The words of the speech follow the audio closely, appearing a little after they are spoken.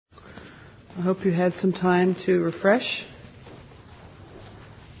I hope you had some time to refresh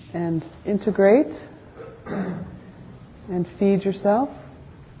and integrate and feed yourself.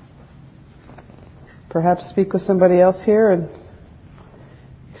 Perhaps speak with somebody else here and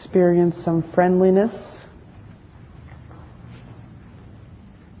experience some friendliness.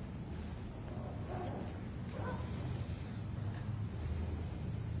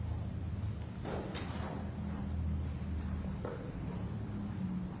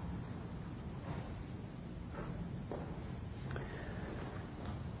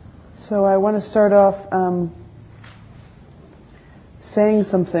 So I want to start off saying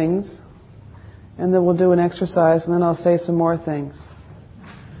some things, and then we'll do an exercise, and then I'll say some more things.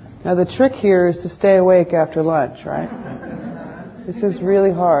 Now the trick here is to stay awake after lunch, right? This is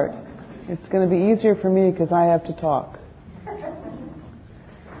really hard. It's going to be easier for me because I have to talk.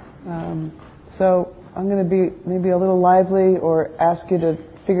 So I'm going to be maybe a little lively or ask you to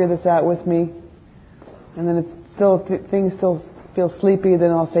figure this out with me. And then if things still feel sleepy,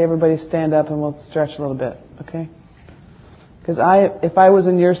 then I'll say everybody stand up and we'll stretch a little bit, okay? Because if I was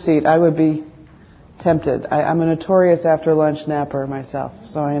in your seat, I would be tempted. I'm a notorious after lunch napper myself,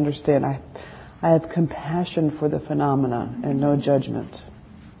 so I understand. I have compassion for the phenomena and no judgment.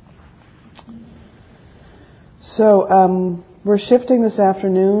 So we're shifting this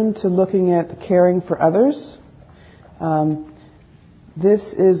afternoon to looking at caring for others.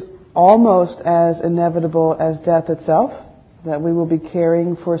 This is almost as inevitable as death itself, that we will be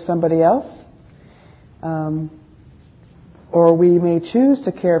caring for somebody else. Or we may choose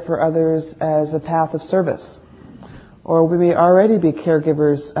to care for others as a path of service. Or we may already be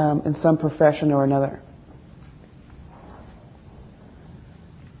caregivers in some profession or another.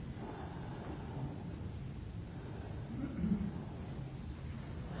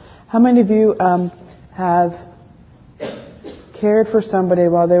 How many of you have cared for somebody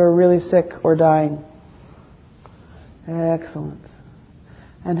while they were really sick or dying? Excellent.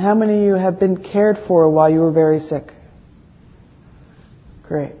 And how many of you have been cared for while you were very sick?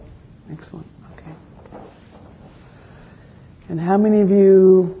 Great. Excellent. Okay. And how many of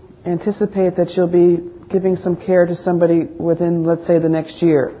you anticipate that you'll be giving some care to somebody within, let's say, the next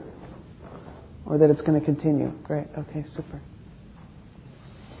year? Or that it's going to continue? Great. Okay, super.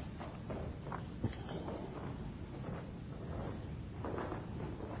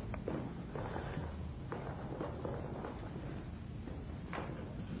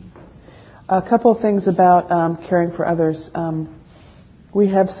 A couple of things about caring for others. We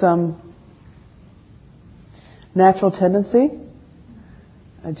have some natural tendency,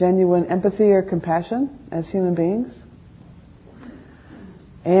 a genuine empathy or compassion as human beings,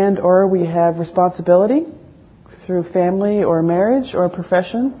 and or we have responsibility through family or marriage or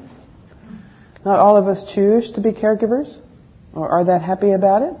profession. Not all of us choose to be caregivers or are that happy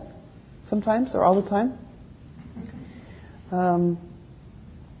about it sometimes or all the time.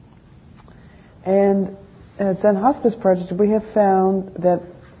 And at Zen Hospice Project, we have found that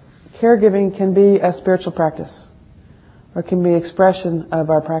caregiving can be a spiritual practice, or can be expression of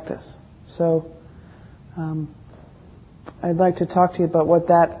our practice. So, I'd like to talk to you about what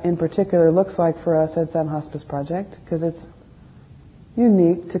that in particular looks like for us at Zen Hospice Project, because it's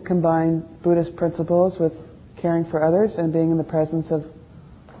unique to combine Buddhist principles with caring for others and being in the presence of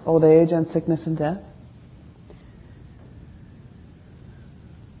old age and sickness and death.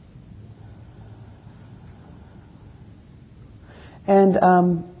 And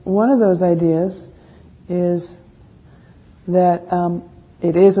one of those ideas is that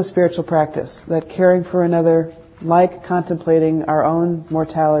it is a spiritual practice, that caring for another, like contemplating our own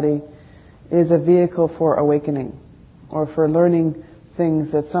mortality, is a vehicle for awakening, or for learning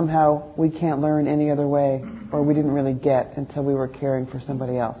things that somehow we can't learn any other way, or we didn't really get until we were caring for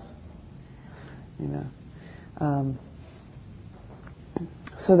somebody else. You know.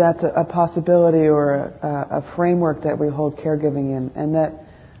 So that's a possibility or a framework that we hold caregiving in, and that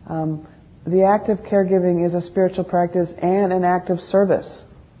the act of caregiving is a spiritual practice and an act of service.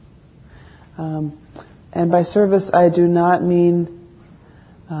 And by service, I do not mean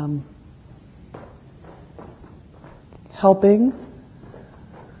helping,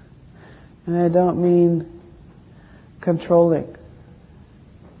 and I don't mean controlling.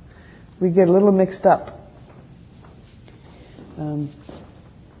 We get a little mixed up.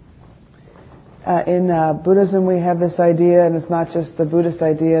 In Buddhism, we have this idea, and it's not just the Buddhist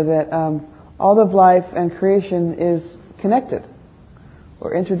idea, that all of life and creation is connected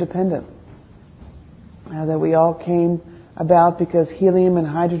or interdependent. That we all came about because helium and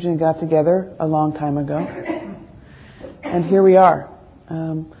hydrogen got together a long time ago. And here we are.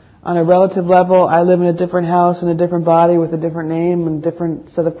 On a relative level, I live in a different house, in a different body, with a different name and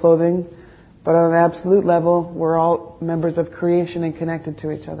different set of clothing But on an absolute level, we're all members of creation and connected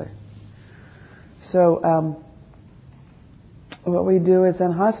to each other. So what we do is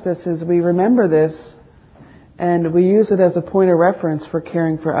in hospice is we remember this and we use it as a point of reference for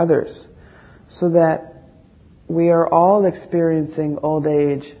caring for others, so that we are all experiencing old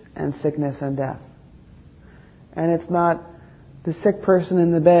age and sickness and death. And it's not the sick person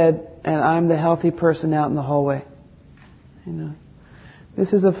in the bed and I'm the healthy person out in the hallway. You know,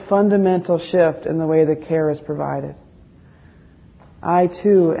 this is a fundamental shift in the way that care is provided. I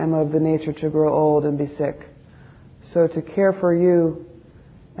too am of the nature to grow old and be sick. So to care for you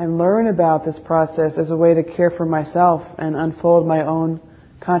and learn about this process is a way to care for myself and unfold my own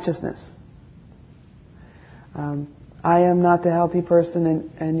consciousness. I am not the healthy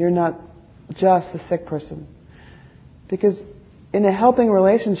person and you're not just the sick person. Because in a helping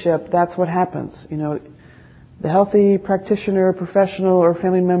relationship, that's what happens. You know, the healthy practitioner, professional, or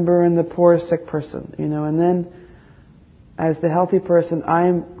family member and the poor sick person. You know, and then as the healthy person,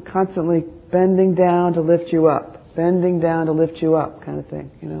 I'm constantly bending down to lift you up. Bending down to lift you up, kind of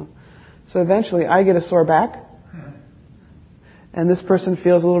thing, you know. So eventually I get a sore back, and this person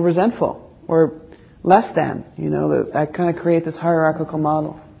feels a little resentful, or less than, you know. I kind of create this hierarchical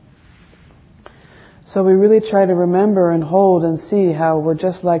model. So we really try to remember and hold and see how we're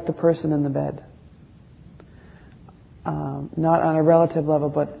just like the person in the bed. Not on a relative level,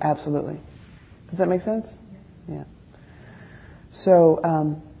 but absolutely. Does that make sense? Yeah.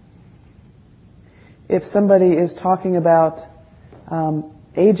 So, if somebody is talking about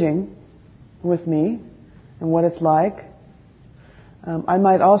aging with me and what it's like, I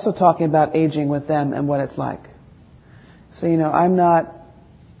might also talking about aging with them and what it's like. So, you know, I'm not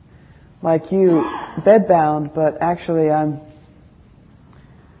like you bedbound, but actually I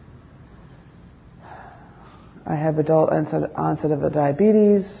have adult onset of a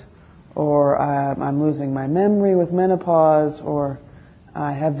diabetes, or I'm losing my memory with menopause, or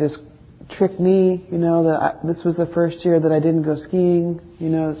I have this trick knee, you know, this was the first year that I didn't go skiing, you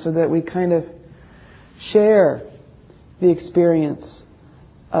know, so that we kind of share the experience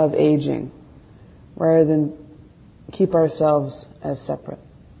of aging rather than keep ourselves as separate.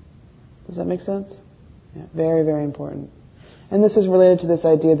 Does that make sense? Yeah, very, very important. And this is related to this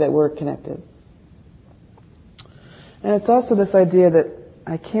idea that we're connected. And it's also this idea that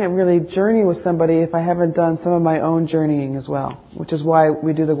I can't really journey with somebody if I haven't done some of my own journeying as well, which is why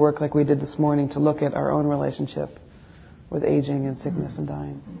we do the work like we did this morning to look at our own relationship with aging and sickness and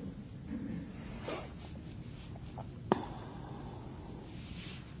dying.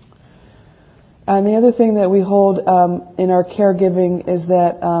 And the other thing that we hold in our caregiving is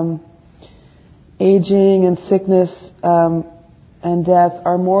that aging and sickness and death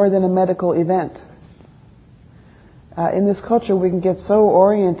are more than a medical event. In this culture, we can get so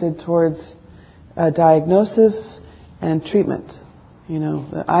oriented towards diagnosis and treatment. You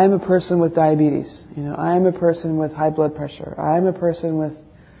know, I am a person with diabetes. You know, I am a person with high blood pressure. I am a person with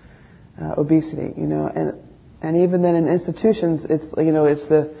obesity. You know, and even then in institutions, it's, you know, it's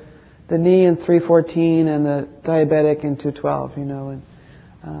the knee in 314 and the diabetic in 212. You know,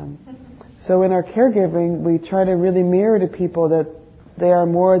 and so in our caregiving, we try to really mirror to people that they are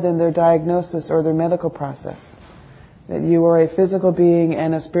more than their diagnosis or their medical process. That you are a physical being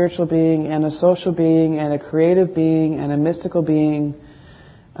and a spiritual being and a social being and a creative being and a mystical being,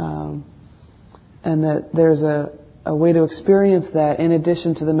 and that there's a way to experience that in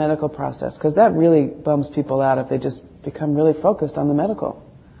addition to the medical process, because that really bums people out if they just become really focused on the medical.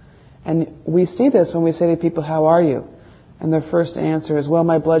 And we see this when we say to people, "How are you?" And their first answer is, "Well,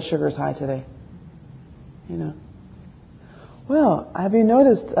 my blood sugar is high today." You know. Well, have you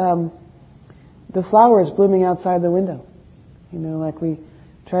noticed the flowers blooming outside the window? You know, like we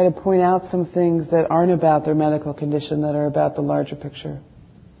try to point out some things that aren't about their medical condition, that are about the larger picture.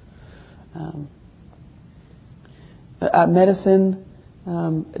 Medicine,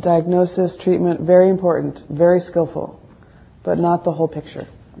 diagnosis, treatment, very important, very skillful, but not the whole picture,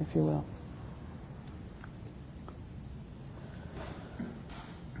 if you will.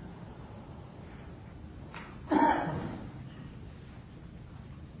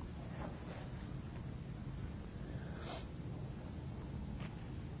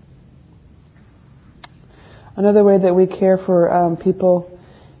 Another way that we care for people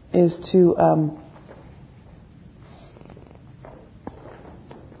is to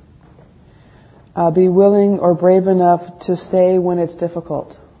be willing or brave enough to stay when it's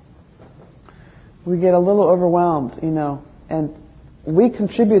difficult. We get a little overwhelmed, you know, and we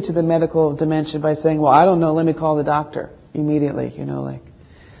contribute to the medical dimension by saying, "Well, I don't know, let me call the doctor immediately," you know, like.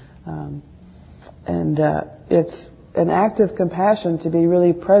 It's an act of compassion to be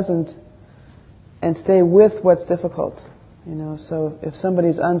really present and stay with what's difficult. So if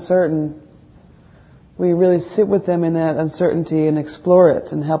somebody's uncertain, we really sit with them in that uncertainty and explore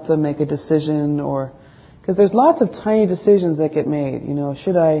it and help them make a decision, or because there's lots of tiny decisions that get made.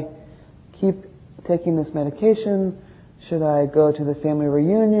 Should I keep taking this medication? Should I go to the family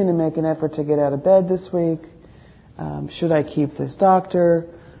reunion and make an effort to get out of bed this week? Should I keep this doctor?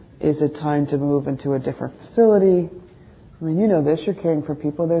 Is it time to move into a different facility? I mean, you know this, you're caring for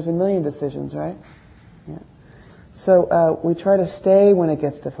people. There's a million decisions, right? Yeah. So we try to stay when it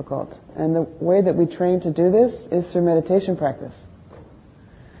gets difficult. And the way that we train to do this is through meditation practice.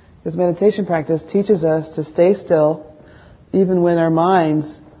 Because meditation practice teaches us to stay still even when our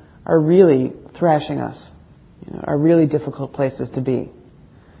minds are really thrashing us, are really difficult places to be.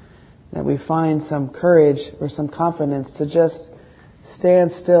 That we find some courage or some confidence to just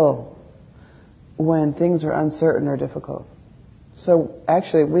stand still when things are uncertain or difficult. So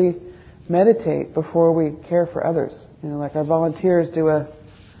actually we meditate before we care for others. Like our volunteers do a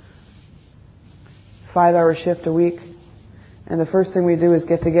 5-hour shift a week, and the first thing we do is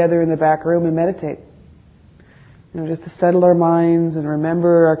get together in the back room and meditate. Just to settle our minds and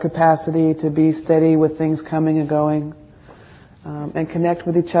remember our capacity to be steady with things coming and going, and connect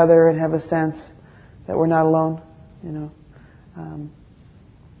with each other and have a sense that we're not alone.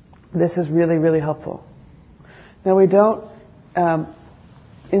 This is really, really helpful. Now we don't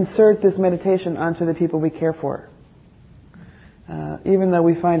insert this meditation onto the people we care for. Even though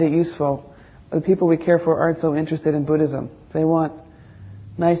we find it useful, the people we care for aren't so interested in Buddhism. They want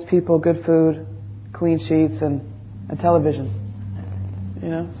nice people, good food, clean sheets, and a television.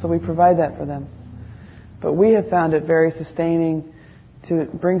 So we provide that for them. But we have found it very sustaining to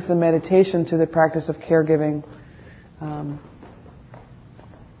bring some meditation to the practice of caregiving,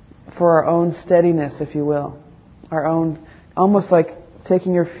 for our own steadiness, if you will. Our own, almost like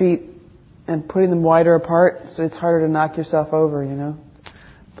taking your feet and putting them wider apart so it's harder to knock yourself over,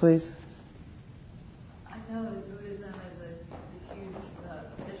 Please. I know that Buddhism is a huge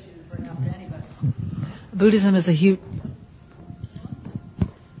issue to bring up to anybody. Buddhism is a huge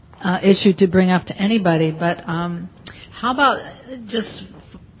issue to bring up to anybody, but how about just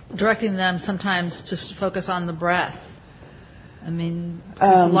directing them sometimes to focus on the breath? I mean,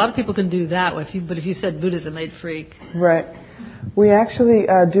 a lot of people can do that, but if you said Buddhism, they'd freak. Right. We actually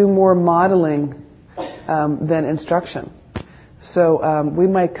do more modeling than instruction. So we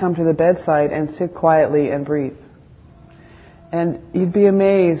might come to the bedside and sit quietly and breathe. And you'd be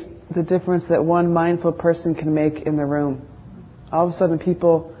amazed the difference that one mindful person can make in the room. All of a sudden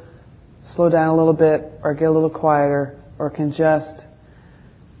people slow down a little bit or get a little quieter or can just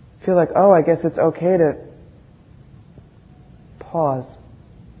feel like, oh, I guess it's okay to pause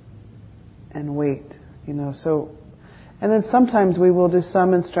and wait, So, and then sometimes we will do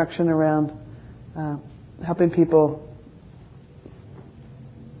some instruction around helping people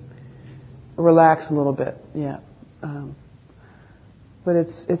relax a little bit, but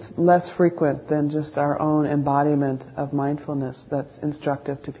it's less frequent than just our own embodiment of mindfulness that's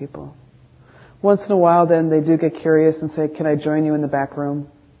instructive to people. Once in a while, then they do get curious and say, "Can I join you in the back room?"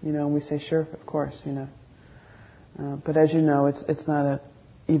 And we say, "Sure, of course." But as you know, it's not an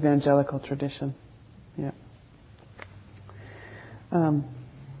evangelical tradition. Yeah.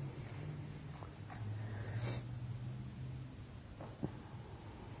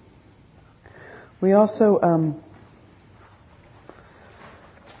 We also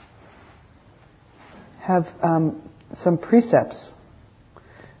have some precepts.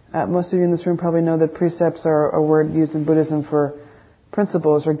 Most of you in this room probably know that precepts are a word used in Buddhism for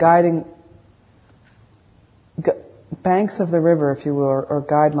principles or guiding banks of the river, if you will, or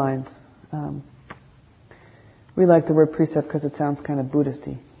guidelines. We like the word precept because it sounds kind of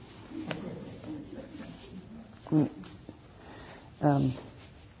Buddhist-y.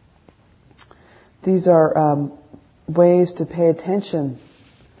 These are ways to pay attention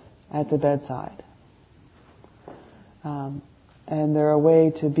at the bedside. And they're a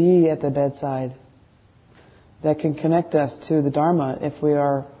way to be at the bedside that can connect us to the Dharma if we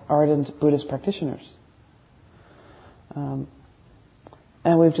are ardent Buddhist practitioners.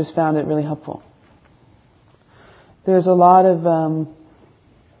 And we've just found it really helpful. There's a lot of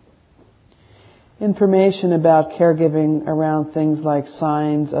information about caregiving around things like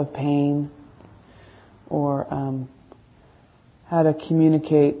signs of pain or how to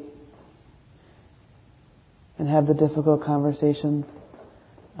communicate and have the difficult conversation,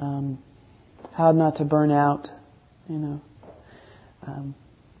 how not to burn out,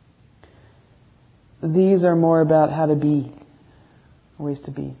 These are more about how to be, ways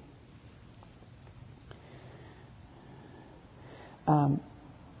to be.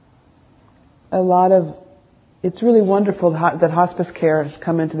 it's really wonderful that hospice care has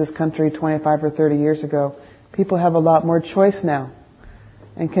come into this country 25 or 30 years ago. People have a lot more choice now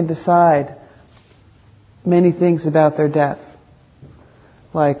and can decide many things about their death.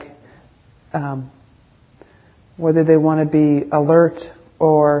 Like whether they want to be alert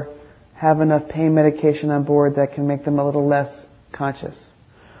or have enough pain medication on board that can make them a little less conscious.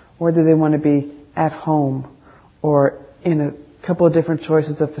 Whether they want to be at home or in a couple of different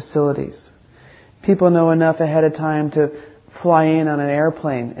choices of facilities. People know enough ahead of time to fly in on an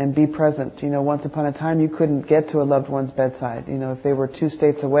airplane and be present. Once upon a time you couldn't get to a loved one's bedside. If they were 2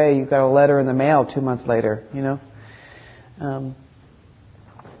 states away, you got a letter in the mail 2 months later,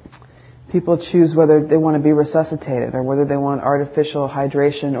 People choose whether they want to be resuscitated or whether they want artificial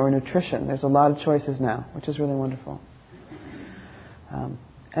hydration or nutrition. There's a lot of choices now, which is really wonderful.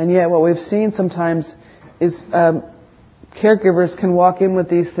 And yet what we've seen sometimes is caregivers can walk in with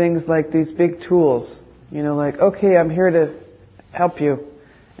these things like these big tools. Like, okay, I'm here to help you,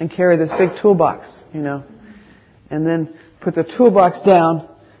 and carry this big toolbox, and then put the toolbox down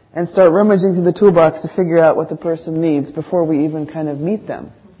and start rummaging through the toolbox to figure out what the person needs before we even kind of meet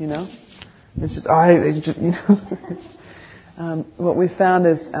them, It's just, what we found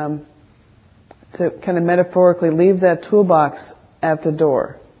is to kind of metaphorically leave that toolbox at the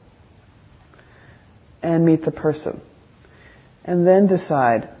door and meet the person. And then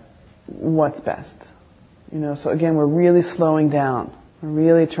decide what's best. So again, we're really slowing down. We're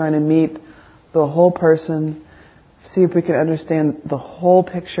really trying to meet the whole person, see if we can understand the whole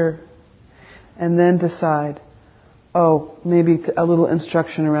picture, and then decide, maybe a little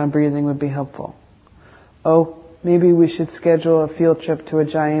instruction around breathing would be helpful. Maybe we should schedule a field trip to a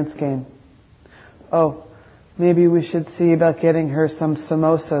Giants game. Maybe we should see about getting her some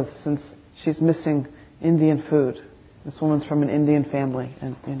samosas since she's missing Indian food. This woman's from an Indian family,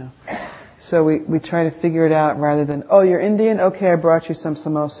 and so we try to figure it out rather than, you're Indian? Okay, I brought you some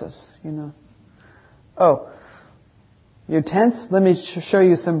samosas, you're tense? Let me show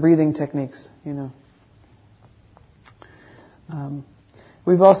you some breathing techniques,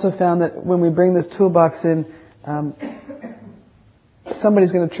 We've also found that when we bring this toolbox in,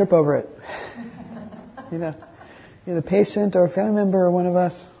 somebody's going to trip over it. Either the patient or a family member or one of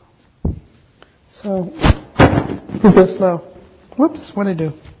us. So, go slow. Whoops, what'd I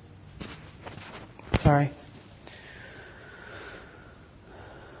do? Sorry.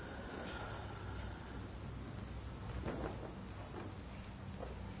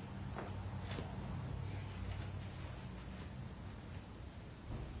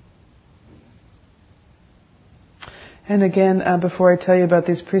 And again, before I tell you about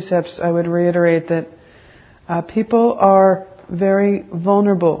these precepts, I would reiterate that people are very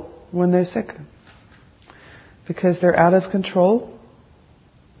vulnerable when they're sick because they're out of control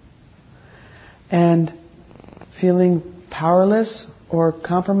and feeling powerless or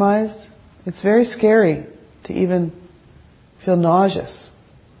compromised. It's very scary to even feel nauseous,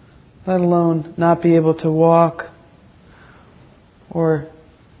 let alone not be able to walk or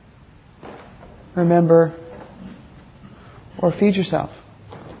remember or feed yourself.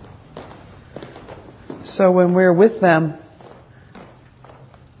 So when we're with them,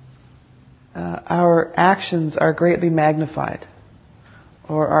 our actions are greatly magnified,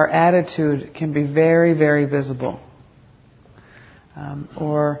 or our attitude can be very, very visible,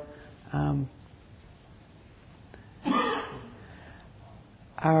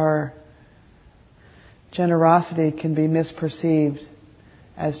 our generosity can be misperceived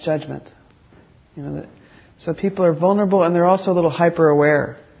as judgment. So people are vulnerable and they're also a little hyper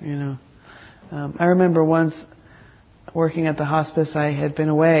aware. I remember once working at the hospice, I had been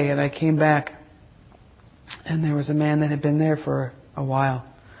away and I came back and there was a man that had been there for a while.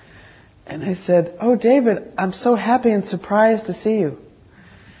 And I said, "Oh, David, I'm so happy and surprised to see you."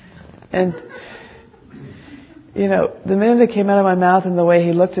 And, the minute it came out of my mouth and the way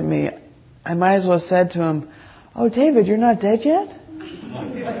he looked at me, I might as well have said to him, "Oh, David, you're not dead yet?"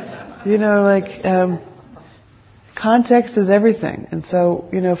 Context is everything. And so,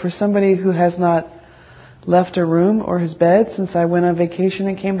 for somebody who has not left a room or his bed since I went on vacation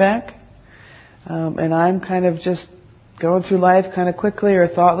and came back, and I'm kind of just going through life kind of quickly or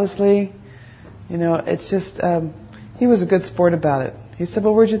thoughtlessly, it's just, he was a good sport about it. He said,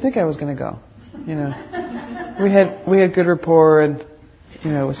 "Well, where'd you think I was going to go?" We had good rapport and,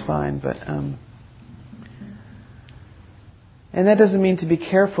 it was fine, but, and that doesn't mean to be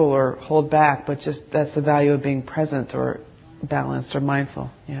careful or hold back, but just that's the value of being present or balanced or mindful.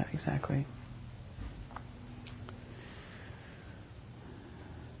 Yeah, exactly.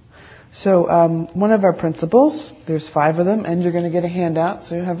 So one of our principles, there's 5 of them, and you're going to get a handout,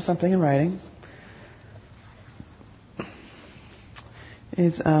 so you have something in writing,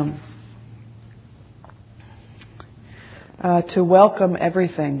 is to welcome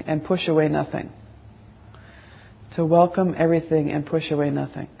everything and push away nothing. To welcome everything and push away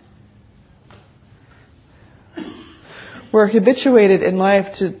nothing. We're habituated in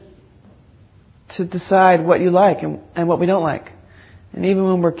life to decide what you like and what we don't like. And even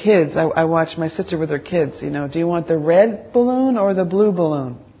when we're kids, I watch my sister with her kids, do you want the red balloon or the blue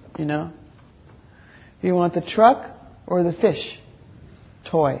balloon? Do you want the truck or the fish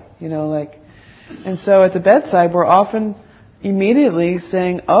toy? And so at the bedside, we're often immediately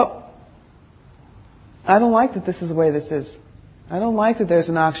saying, oh, I don't like that this is the way this is. I don't like that there's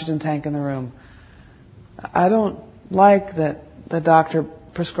an oxygen tank in the room. I don't like that the doctor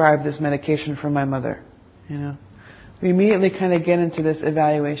prescribed this medication for my mother. We immediately kind of get into this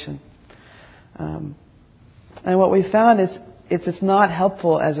evaluation. And what we found is it's not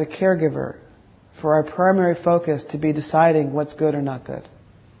helpful as a caregiver for our primary focus to be deciding what's good or not good.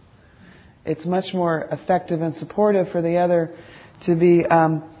 It's much more effective and supportive for the other to be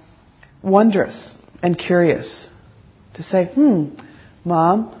wondrous and curious. To say,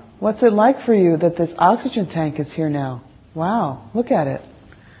 Mom, what's it like for you that this oxygen tank is here now? Wow, look at it.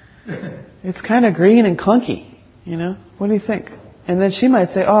 It's kind of green and clunky. What do you think? And then she might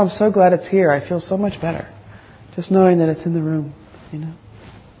say, oh, I'm so glad it's here. I feel so much better. Just knowing that it's in the room,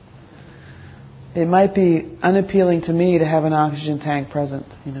 It might be unappealing to me to have an oxygen tank present,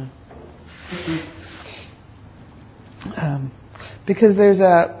 Because there's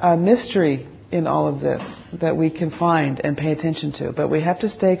a mystery in all of this that we can find and pay attention to. But we have to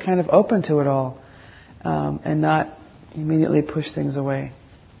stay kind of open to it all and not immediately push things away.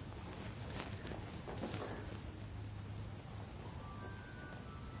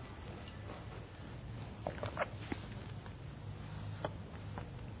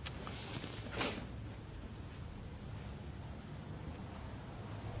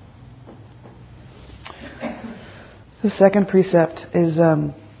 The second precept is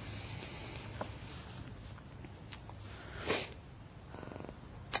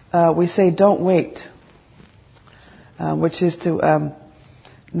we say don't wait, which is to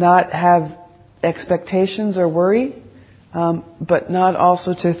not have expectations or worry, but not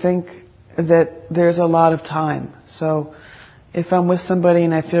also to think that there's a lot of time. So if I'm with somebody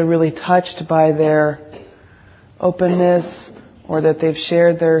and I feel really touched by their openness, or that they've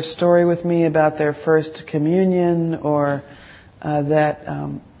shared their story with me about their first communion, or that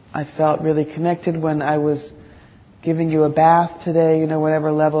I felt really connected when I was giving you a bath today,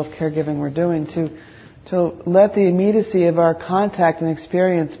 whatever level of caregiving we're doing, to let the immediacy of our contact and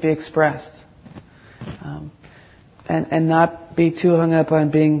experience be expressed, and not be too hung up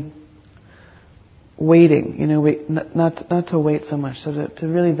on being waiting, not to wait so much, so to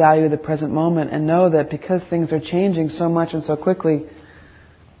really value the present moment and know that because things are changing so much and so quickly,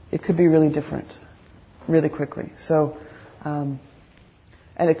 it could be really different, really quickly. So, and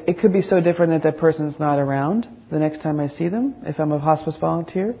it could be so different that person's not around the next time I see them, if I'm a hospice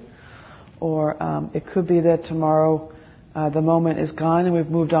volunteer, or it could be that tomorrow the moment is gone and we've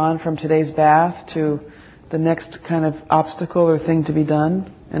moved on from today's bath to the next kind of obstacle or thing to be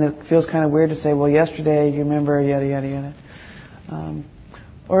done. And it feels kind of weird to say, well, yesterday, you remember, yada, yada, yada.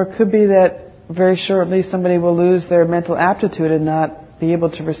 Or it could be that very shortly somebody will lose their mental aptitude and not be able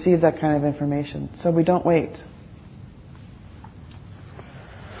to receive that kind of information. So we don't wait.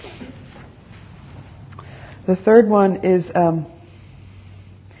 The third one is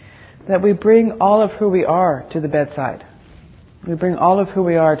that we bring all of who we are to the bedside. We bring all of who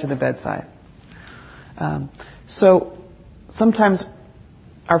we are to the bedside. So sometimes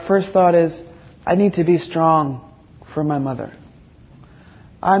our first thought is, I need to be strong for my mother.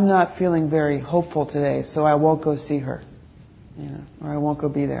 I'm not feeling very hopeful today, so I won't go see her, or I won't go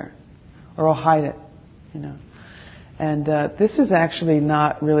be there, or I'll hide it, And this is actually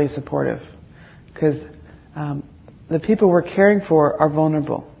not really supportive, because the people we're caring for are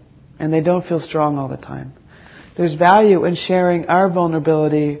vulnerable, and they don't feel strong all the time. There's value in sharing our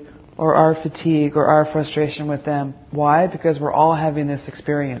vulnerability or our fatigue or our frustration with them. Why? Because we're all having this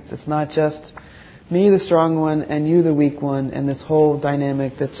experience. It's not just me, the strong one, and you, the weak one, and this whole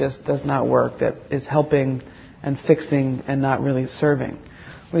dynamic that just does not work, that is helping and fixing and not really serving.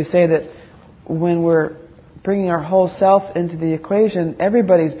 We say that when we're bringing our whole self into the equation,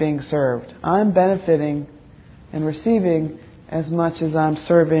 everybody's being served. I'm benefiting and receiving as much as I'm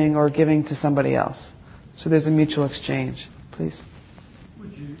serving or giving to somebody else. So there's a mutual exchange. Please.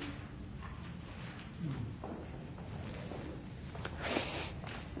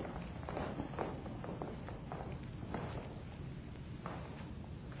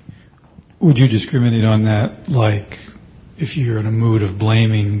 Would you discriminate on that, like if you're in a mood of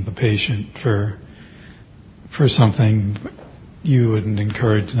blaming the patient for something, you wouldn't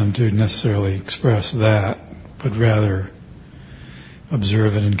encourage them to necessarily express that, but rather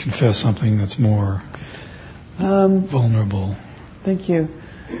observe it and confess something that's more vulnerable. Thank you.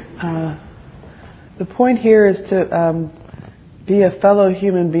 The point here is to be a fellow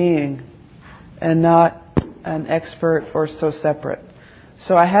human being and not an expert or so separate.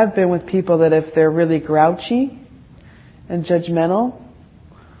 So I have been with people that if they're really grouchy and judgmental,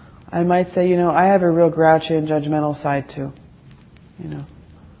 I might say, I have a real grouchy and judgmental side too.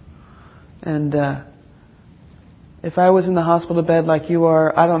 And if I was in the hospital bed like you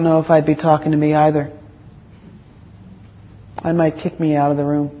are, I don't know if I'd be talking to me either. I might kick me out of the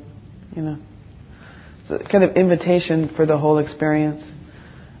room, It's a kind of invitation for the whole experience.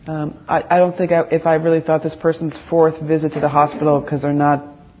 I don't think if I really thought this person's fourth visit to the hospital because they're not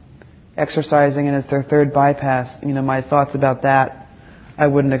exercising and it's their third bypass, my thoughts about that, I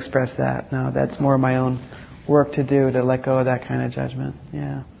wouldn't express that. No, that's more my own work to do to let go of that kind of judgment.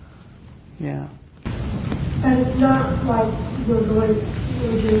 Yeah. And it's not like we're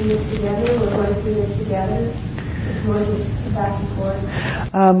doing this together, we're going through this together. It's more just back and forth.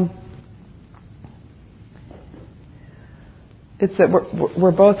 It's that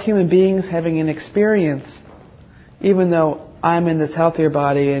we're both human beings having an experience, even though I'm in this healthier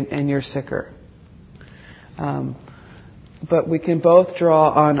body and you're sicker. But we can both draw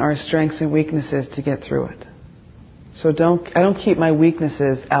on our strengths and weaknesses to get through it. So I don't keep my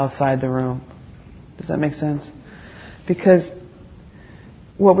weaknesses outside the room. Does that make sense? Because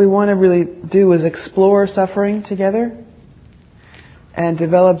what we want to really do is explore suffering together and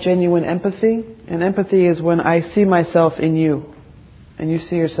develop genuine empathy. And empathy is when I see myself in you and you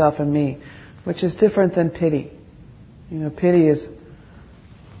see yourself in me, which is different than pity. Pity is,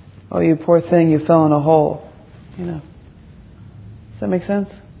 oh, you poor thing, you fell in a hole. Does that make sense?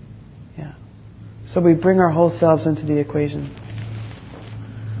 Yeah. So we bring our whole selves into the equation.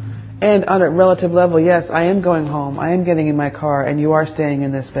 And on a relative level, yes, I am going home. I am getting in my car, and you are staying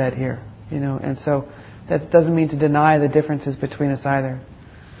in this bed here. And so that doesn't mean to deny the differences between us either.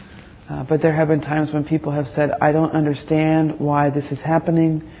 But there have been times when people have said, I don't understand why this is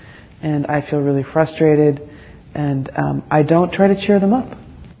happening, and I feel really frustrated, and I don't try to cheer them up.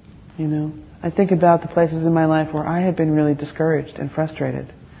 I think about the places in my life where I have been really discouraged and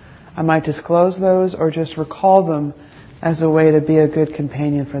frustrated. I might disclose those or just recall them as a way to be a good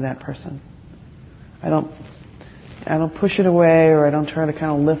companion for that person. I don't push it away, or I don't try to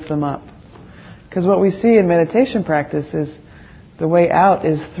kind of lift them up. Because what we see in meditation practice is the way out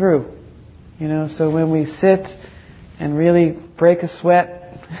is through. So when we sit and really break a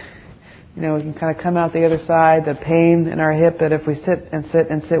sweat, we can kind of come out the other side, the pain in our hip, that if we sit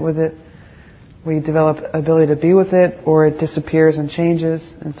with it, we develop ability to be with it, or it disappears and changes.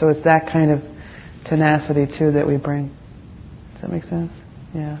 And so it's that kind of tenacity too that we bring. Does that make sense?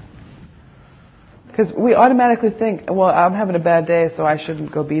 Yeah. Because we automatically think, well, I'm having a bad day, so I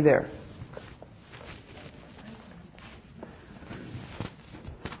shouldn't go be there.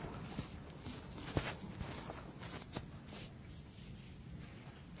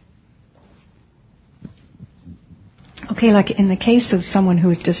 Okay, like in the case of someone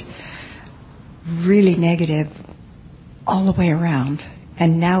who's just really negative all the way around,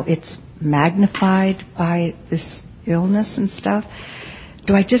 and now it's magnified by this illness and stuff,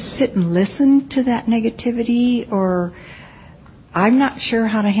 do I just sit and listen to that negativity, or I'm not sure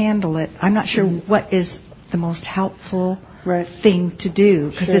how to handle it. I'm not sure what is the most helpful thing to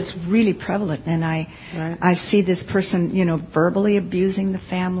do, because it's really prevalent, and I see this person, verbally abusing the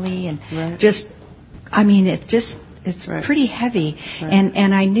family, and it's pretty heavy.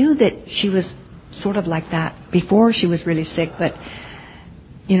 And I knew that she was sort of like that before she was really sick, but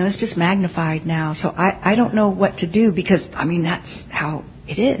it's just magnified now. So I don't know what to do, because that's how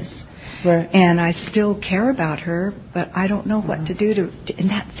it is. And I still care about her, but I don't know what to do in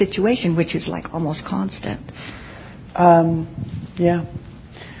that situation, which is like almost constant. Yeah.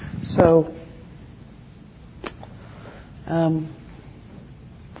 So,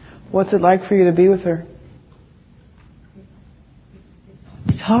 what's it like for you to be with her?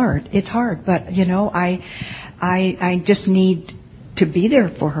 It's hard, but I just need to be there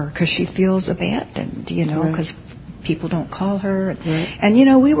for her, because she feels abandoned, because people don't call her,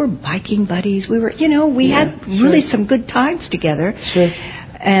 and we were biking buddies. We were, we had really some good times together,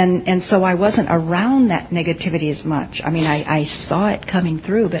 and so I wasn't around that negativity as much. I saw it coming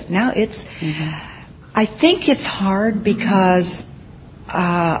through, but now it's. I think it's hard because.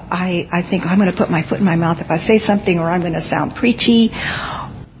 I think I'm going to put my foot in my mouth if I say something, or I'm going to sound preachy,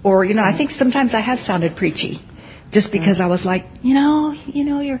 or I think sometimes I have sounded preachy, Just because I was like,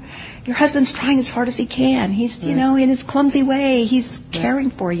 your husband's trying as hard as he can. He's, in his clumsy way, he's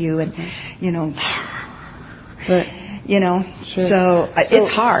caring for you, and Right. Sure. So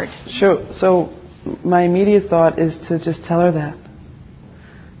it's hard. Sure. So my immediate thought is to just tell her that.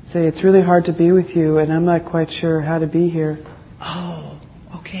 Say, it's really hard to be with you, and I'm not quite sure how to be here. Oh,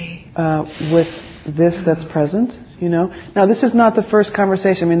 okay. With this that's present, Now, this is not the first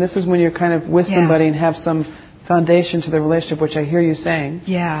conversation. I mean, this is when you're kind of with somebody and have some foundation to the relationship, which I hear you saying.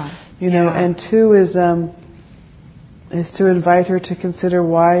 Yeah. And two is to invite her to consider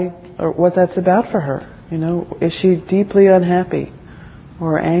why or what that's about for her. Is she deeply unhappy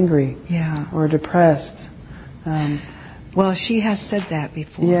or angry or depressed? Well, she has said that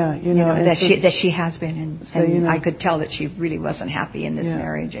before. Yeah, that she has been, and I could tell that she really wasn't happy in this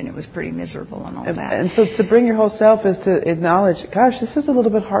marriage, and it was pretty miserable and all that. And so to bring your whole self is to acknowledge, gosh, this is a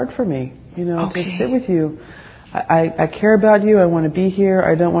little bit hard for me, to sit with you. I care about you. I want to be here.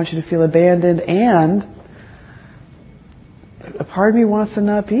 I don't want you to feel abandoned, and a part of me wants to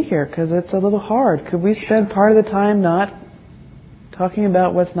not be here because it's a little hard. Could we spend part of the time not talking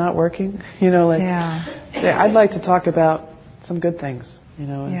about what's not working? I'd like to talk about some good things,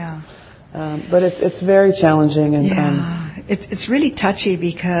 but it's very challenging and it's really touchy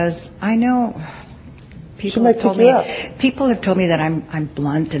because I know people have told me that I'm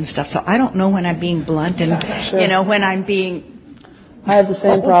blunt and stuff. So I don't know when I'm being blunt and when I'm being. I have the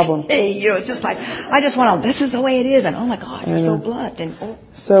same problem. It's just like I just want to. This is the way it is, and oh my God, you're so blunt and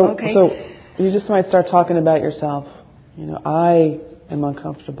so you just might start talking about yourself. I am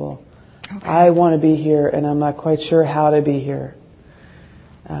uncomfortable. Okay. I want to be here, and I'm not quite sure how to be here.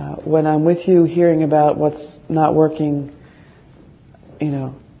 When I'm with you, hearing about what's not working,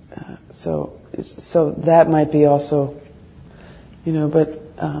 so that might be also, but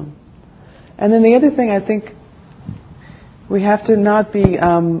and then the other thing I think. We have to not be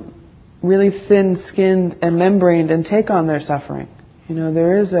really thin-skinned and membraned and take on their suffering.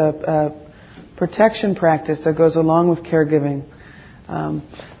 There is a protection practice that goes along with caregiving.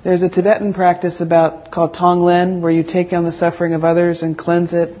 There's a Tibetan practice called Tonglen, where you take on the suffering of others and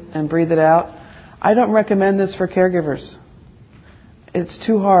cleanse it and breathe it out. I don't recommend this for caregivers. It's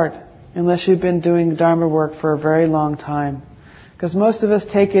too hard unless you've been doing Dharma work for a very long time. Because most of us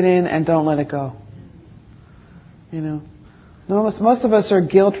take it in and don't let it go. Most of us are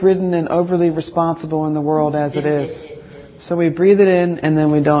guilt-ridden and overly responsible in the world as it is. So we breathe it in and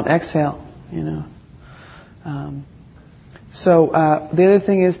then we don't exhale, So the other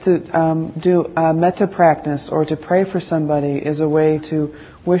thing is to do a metta practice or to pray for somebody is a way to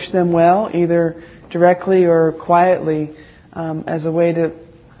wish them well, either directly or quietly, as a way to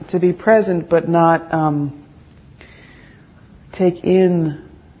be present but not take in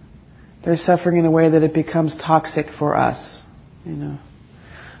their suffering in a way that it becomes toxic for us.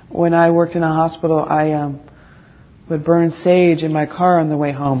 When I worked in a hospital, I would burn sage in my car on the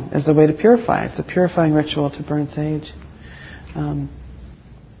way home as a way to purify. It's a purifying ritual to burn sage.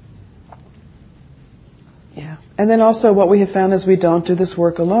 And then also what we have found is we don't do this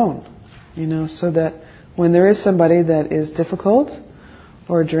work alone. So that when there is somebody that is difficult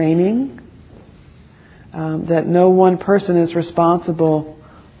or draining, that no one person is responsible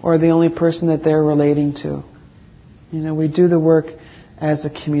or the only person that they're relating to. We do the work as a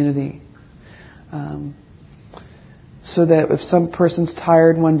community. So that if some person's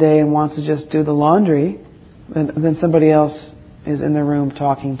tired one day and wants to just do the laundry, then somebody else is in the room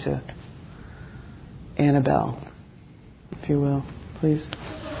talking to Annabelle, if you will. Please.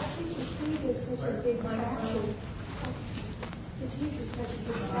 Fatigue is such a big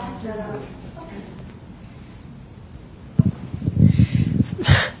factor.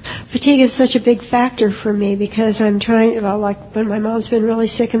 Fatigue is such a big factor for me because I'm trying, like when my mom's been really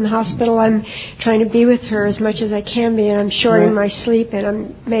sick in the hospital, I'm trying to be with her as much as I can be, and I'm shorting my sleep, and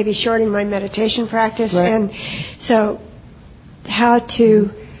I'm maybe shorting my meditation practice. And so is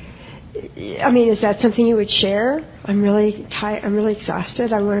that something you would share? I'm really tired, I'm really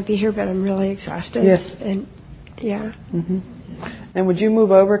exhausted. I want to be here, but I'm really exhausted. Yes. And Mm-hmm. And would you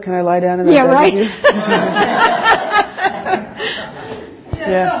move over? Can I lie down in the bed right. with you?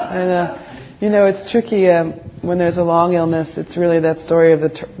 Yeah, and it's tricky when there's a long illness. It's really that story of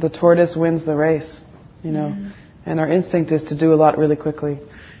the tortoise wins the race, and our instinct is to do a lot really quickly.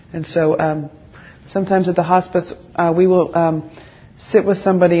 And so sometimes at the hospice we will sit with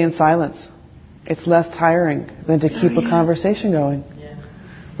somebody in silence. It's less tiring than to keep a conversation going. Yeah.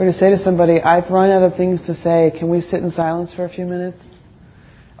 Or to say to somebody, I've run out of things to say. Can we sit in silence for a few minutes?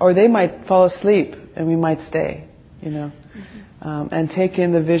 Or they might fall asleep and we might stay, and take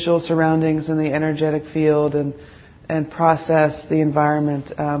in the visual surroundings and the energetic field and and process the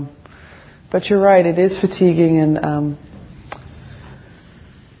environment. But you're right, it is fatiguing, and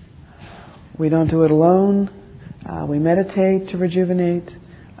we don't do it alone. We meditate to rejuvenate.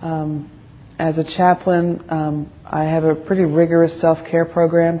 As a chaplain, I have a pretty rigorous self-care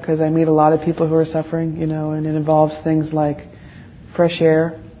program because I meet a lot of people who are suffering, and it involves things like fresh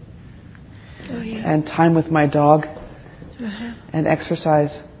air and time with my dog and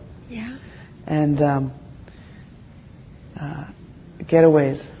exercise and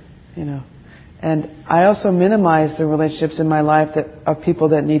getaways, And I also minimize the relationships in my life of people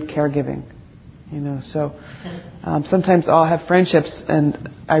that need caregiving. So sometimes I'll have friendships and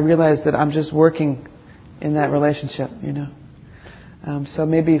I realize that I'm just working in that relationship, So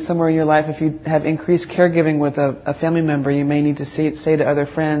maybe somewhere in your life, if you have increased caregiving with a family member, you may need to say to other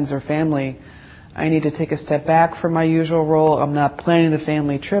friends or family, I need to take a step back from my usual role. I'm not planning the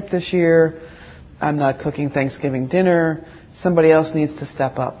family trip this year. I'm not cooking Thanksgiving dinner. Somebody else needs to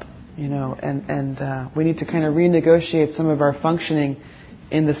step up, and we need to kind of renegotiate some of our functioning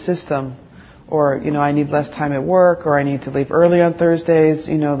in the system. Or, I need less time at work, or I need to leave early on Thursdays,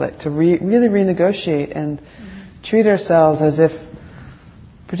 to really renegotiate and treat ourselves as if,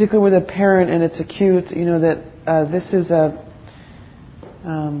 particularly with a parent and it's acute, that this is a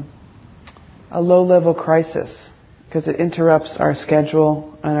low-level crisis because it interrupts our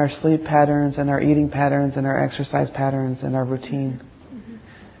schedule and our sleep patterns and our eating patterns and our exercise patterns and our routine.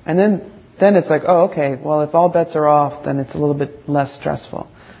 And then it's like, oh, okay, well, if all bets are off, then it's a little bit less stressful.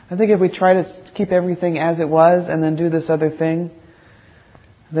 I think if we try to keep everything as it was and then do this other thing,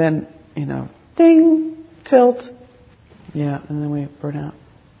 then, ding, tilt. Yeah, and then we burn out.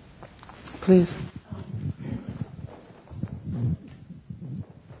 Please.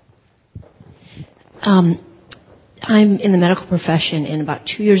 I'm in the medical profession, and about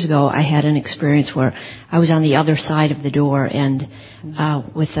 2 years ago I had an experience where I was on the other side of the door, and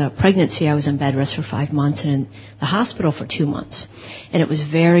with a pregnancy I was in bed rest for 5 months and in the hospital for 2 months. And it was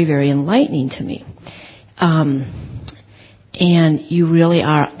very, very enlightening to me. And you really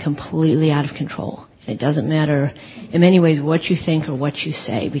are completely out of control. It doesn't matter in many ways what you think or what you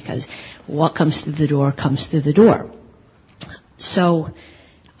say, because what comes through the door comes through the door. So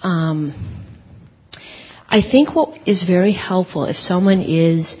I think what is very helpful if someone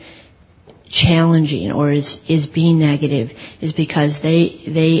is challenging or is being negative is because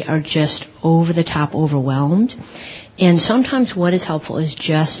they are just over the top overwhelmed. And sometimes what is helpful is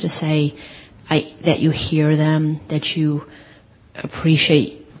just to say that you hear them, that you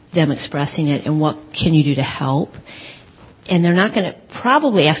appreciate them expressing it, and what can you do to help. And they're not going to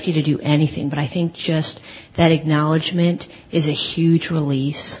probably ask you to do anything, but I think just that acknowledgement is a huge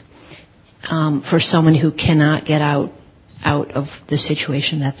release for someone who cannot get out of the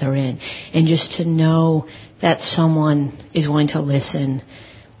situation that they're in. And just to know that someone is going to listen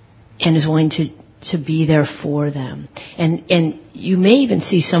and is going to be there for them. And you may even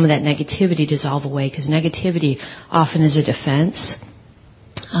see some of that negativity dissolve away, because negativity often is a defense.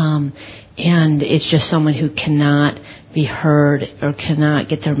 And it's just someone who cannot be heard or cannot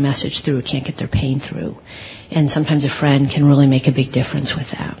get their message through, can't get their pain through. And sometimes a friend can really make a big difference with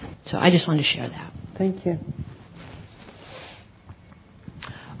that. So I just wanted to share that. Thank you.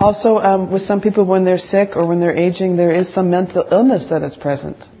 Also, with some people, when they're sick or when they're aging, there is some mental illness that is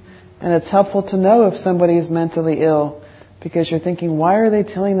present. And it's helpful to know if somebody is mentally ill, because you're thinking, why are they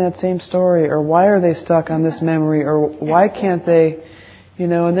telling that same story? Or why are they stuck on this memory? Or why can't they,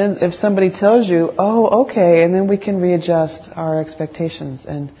 and then if somebody tells you, oh, okay, and then we can readjust our expectations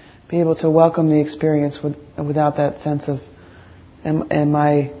and be able to welcome the experience without that sense of,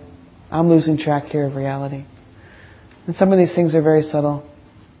 I'm losing track here of reality. And some of these things are very subtle.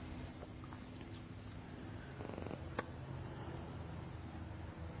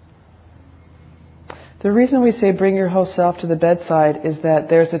 The reason we say bring your whole self to the bedside is that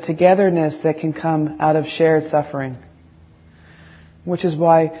there's a togetherness that can come out of shared suffering, which is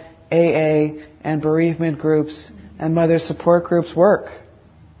why AA and bereavement groups and mother support groups work.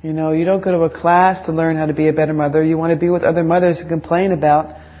 You don't go to a class to learn how to be a better mother. You want to be with other mothers who complain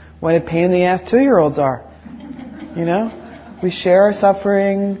about what a pain in the ass 2-year-olds are. We share our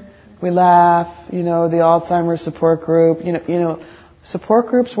suffering, we laugh, the Alzheimer's support group, support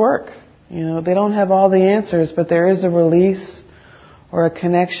groups work. They don't have all the answers, but there is a release or a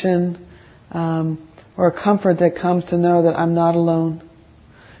connection or a comfort that comes to know that I'm not alone.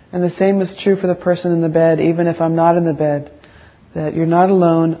 And the same is true for the person in the bed, even if I'm not in the bed, that you're not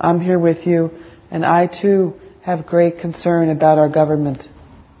alone, I'm here with you, and I too have great concern about our government,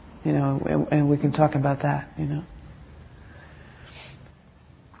 and we can talk about that,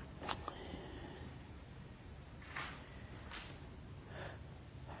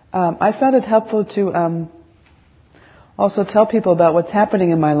 I found it helpful to also tell people about what's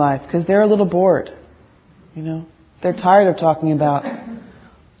happening in my life, because they're a little bored. They're tired of talking about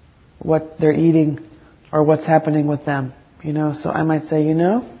what they're eating or what's happening with them. So I might say,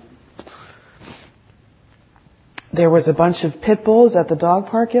 there was a bunch of pit bulls at the dog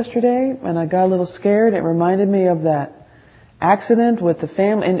park yesterday, and I got a little scared. It reminded me of that accident with the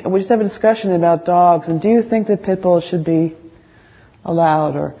family. And we just have a discussion about dogs. And do you think that pit bulls should be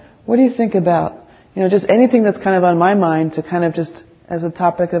allowed? Or what do you think about, just anything that's kind of on my mind to kind of just as a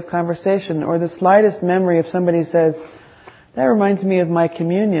topic of conversation. Or the slightest memory, if somebody says, that reminds me of my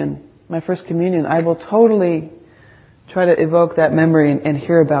communion, my first communion, I will totally try to evoke that memory and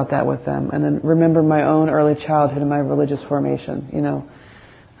hear about that with them, and then remember my own early childhood and my religious formation,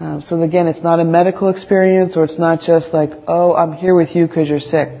 So again, it's not a medical experience, or it's not just like, oh, I'm here with you because you're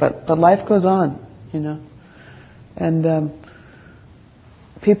sick, but life goes on, And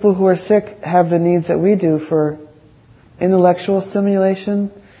people who are sick have the needs that we do for intellectual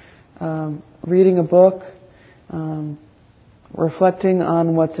stimulation, reading a book, reflecting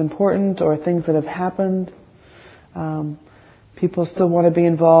on what's important or things that have happened. People still want to be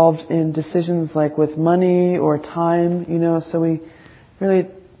involved in decisions like with money or time, so we really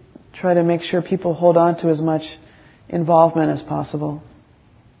try to make sure people hold on to as much involvement as possible.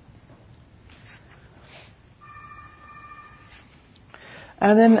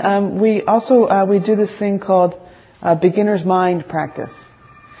 And then we also we do this thing called beginner's mind practice.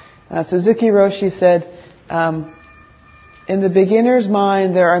 Suzuki Roshi said, in the beginner's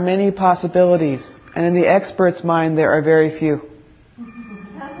mind there are many possibilities, and in the expert's mind there are very few.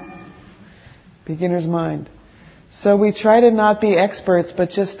 Beginner's mind. So we try to not be experts, but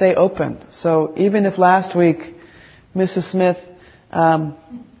just stay open. So even if last week Mrs. Smith, I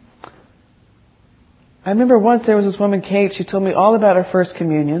remember once there was this woman, Kate, she told me all about her first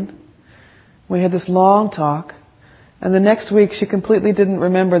communion. We had this long talk, and the next week she completely didn't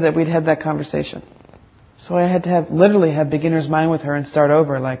remember that we'd had that conversation. So I had to literally have beginner's mind with her and start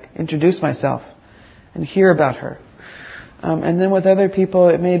over, like introduce myself and hear about her. And then with other people,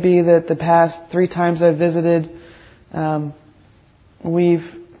 it may be that the past 3 times I've visited, we've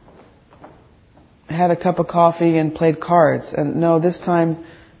had a cup of coffee and played cards. And no, this time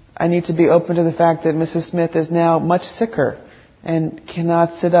I need to be open to the fact that Mrs. Smith is now much sicker and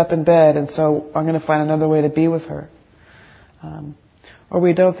cannot sit up in bed, and so I'm going to find another way to be with her. Or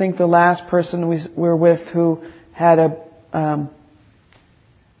we don't think the last person we were with who had a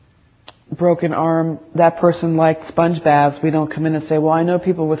broken arm, that person liked sponge baths. We don't come in and say, well, I know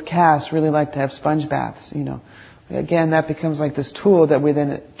people with casts really like to have sponge baths, Again, that becomes like this tool that we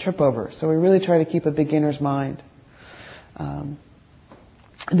then trip over. So we really try to keep a beginner's mind.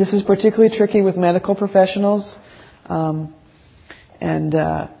 This is particularly tricky with medical professionals. And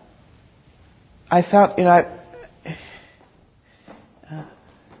I found,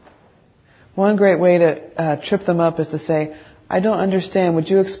 one great way to trip them up is to say, I don't understand. Would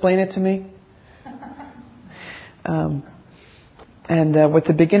you explain it to me? And with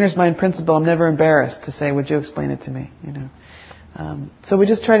the beginner's mind principle, I'm never embarrassed to say, would you explain it to me? So we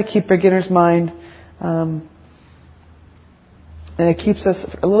just try to keep beginner's mind, and it keeps us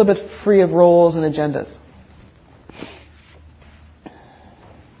a little bit free of roles and agendas.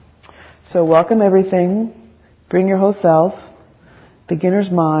 So welcome everything. Bring your whole self.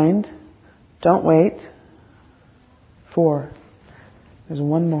 Beginner's mind. Don't wait. 4. There's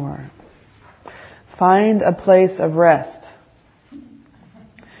one more. Find a place of rest.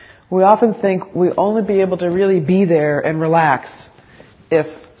 We often think we only be able to really be there and relax if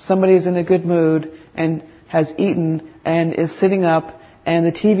somebody's in a good mood and has eaten and is sitting up and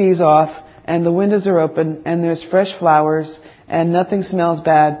the TV's off and the windows are open and there's fresh flowers and nothing smells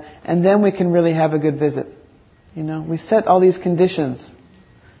bad, and then we can really have a good visit. We set all these conditions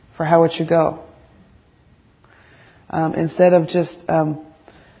for how it should go. Instead of just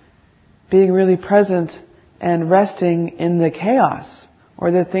being really present and resting in the chaos,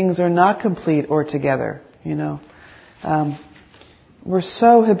 or that things are not complete or together, We're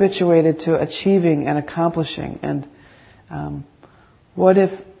so habituated to achieving and accomplishing, and what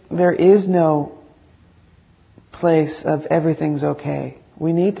if there is no place of everything's okay?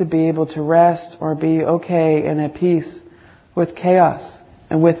 We need to be able to rest or be okay and at peace with chaos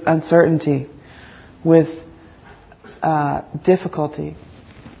and with uncertainty, with difficulty.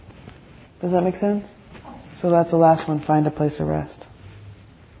 Does that make sense? So that's the last one, find a place of rest.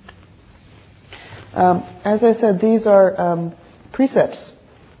 As I said, these are precepts.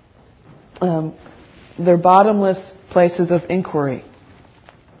 They're bottomless places of inquiry.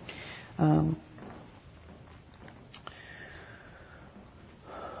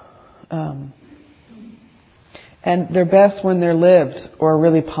 And they're best when they're lived or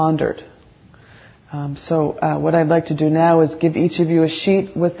really pondered. So what I'd like to do now is give each of you a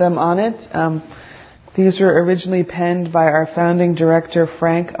sheet with them on it. These were originally penned by our founding director,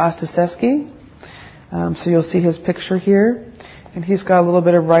 Frank Ostaseski. So you'll see his picture here. And he's got a little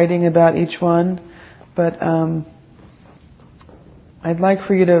bit of writing about each one. But I'd like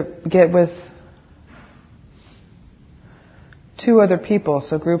for you to get with 2 other people,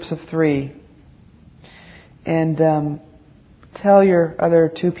 so groups of 3. And tell your other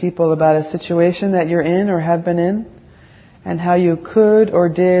 2 people about a situation that you're in or have been in, and how you could or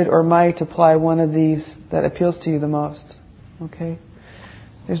did or might apply one of these that appeals to you the most. Okay?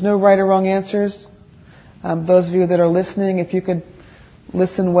 There's no right or wrong answers. Those of you that are listening, if you could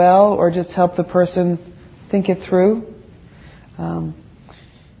listen well or just help the person think it through.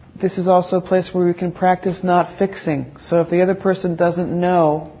 This is also a place where we can practice not fixing. So if the other person doesn't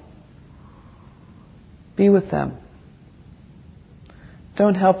know, be with them.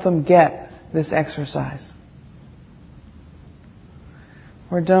 Don't help them get this exercise.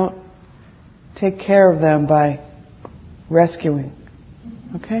 Or don't take care of them by rescuing.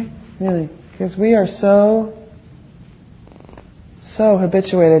 Okay? Really. Because we are so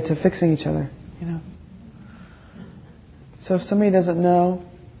habituated to fixing each other, you know. So if somebody doesn't know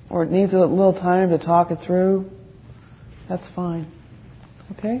or needs a little time to talk it through, that's fine.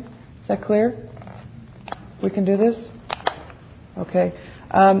 Okay? Is that clear? We can do this? Okay.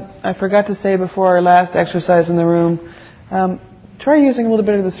 I forgot to say before our last exercise in the room, try using a little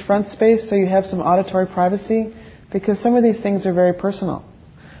bit of this front space so you have some auditory privacy, because some of these things are very personal.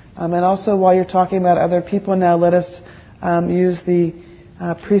 And also, while you're talking about other people now, let us use the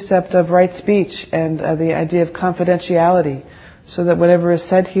precept of right speech and the idea of confidentiality, so that whatever is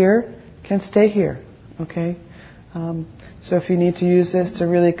said here can stay here. Okay? So if you need to use this to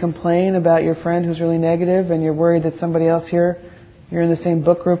really complain about your friend who's really negative and you're worried that somebody else here, you're in the same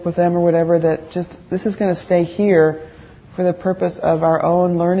book group with them or whatever, that just this is going to stay here for the purpose of our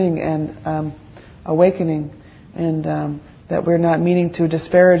own learning and awakening, and that we're not meaning to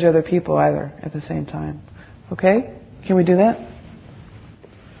disparage other people either at the same time. Okay? Can we do that?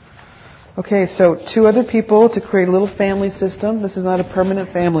 Okay, so 2 other people to create a little family system. This is not a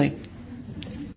permanent family.